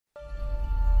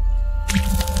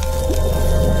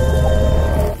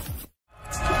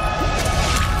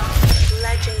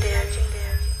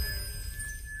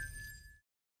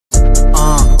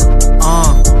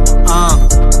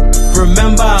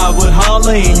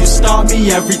you stop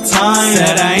me every time.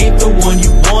 Said I ain't the one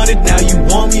you wanted, now you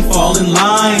want me, fall in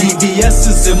line.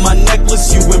 VVS's in my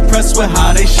necklace, you impressed with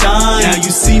how they shine. Now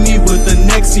you see me with the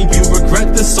next and you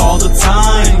regret this all the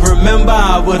time. Remember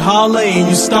I would holler and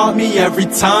you stop me every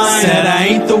time. Said I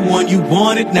ain't the one you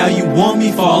wanted, now you want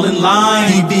me, fall in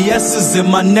line. VVS's in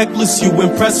my necklace, you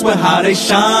impressed with how they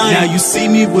shine. Now you see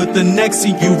me with the next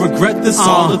and you regret this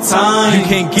all the time. You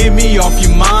can't get me off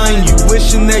your mind, you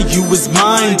wishing that you was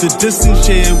mine. The distance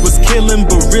shit was killing,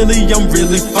 but really I'm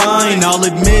really fine. I'll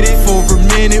admit it, for a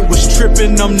minute was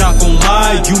tripping, I'm not gon'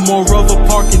 lie. You more of a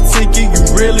parking ticket, you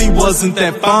really wasn't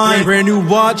that fine. Brand new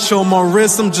watch on my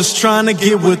wrist, I'm just trying to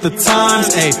get with the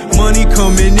times. Ayy, money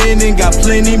coming in and got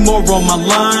plenty more on my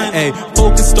line. Ayy,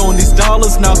 focused on these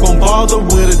dollars, not gon' bother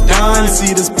with a dime.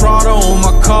 See this Prada on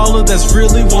my collar, that's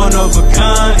really one of a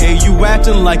kind. Ayy, you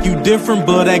acting like you different,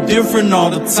 but act different all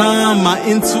the time. My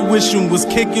intuition was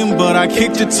kicking, but I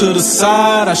kicked it to the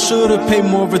side. I should've paid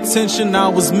more attention, I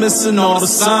was missing all the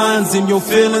signs in your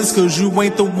feelings, cause you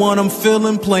ain't the one I'm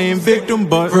feeling, playing victim.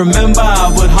 But remember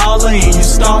I would holler and you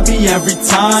stop me every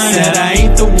time. Said I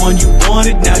ain't the one you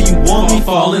wanted, now you want me,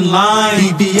 fall in line.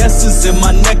 VVS's in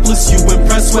my necklace, you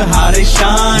impressed with how they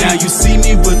shine. Now you see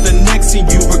me with the next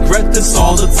and you regret this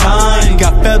all the time.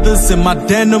 Got feathers in my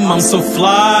denim, I'm so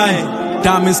fly.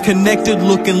 Diamonds connected,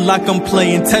 looking like I'm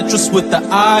playing Tetris with the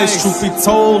eyes. Truth be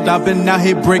told, I've been out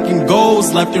here breaking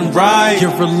goals left and right.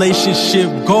 Your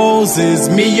relationship goals is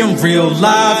me in real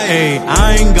life. Ayy,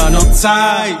 I ain't got no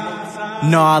type.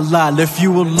 No, I lied, left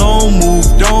you alone,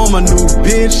 moved on, my new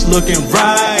bitch looking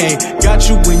right. Ayy, got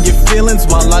you in your feelings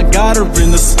while I got her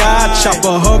in the sky.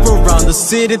 Chopper hover around the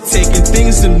city, taking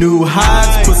things to new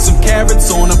heights. Put some carrots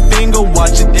on her finger,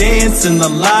 watch her dance in the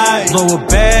light. Blow a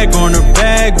bag on her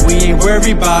bag, we ain't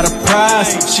worried about a prize.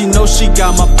 She knows she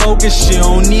got my focus, she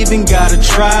don't even gotta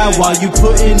try. While you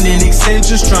putting in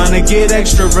extensions, trying to get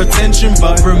extra attention.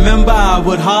 But remember I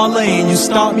would holler and you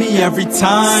stop me every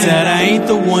time. Said I ain't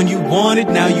the one you want,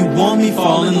 now you want me,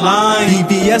 fall in line.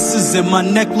 VVS's in my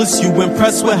necklace, you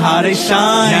impressed with how they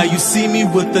shine. Now you see me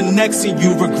with the next and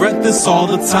you regret this all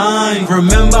the time.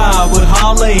 Remember I would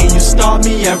holler and you stop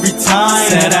me every time.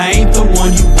 Said I ain't the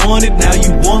one you wanted, now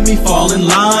you want me, fall in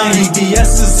line.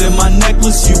 VVS's in my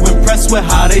necklace, you impressed with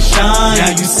how they shine. Now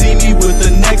you see me with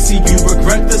the next and you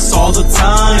regret this all the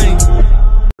time.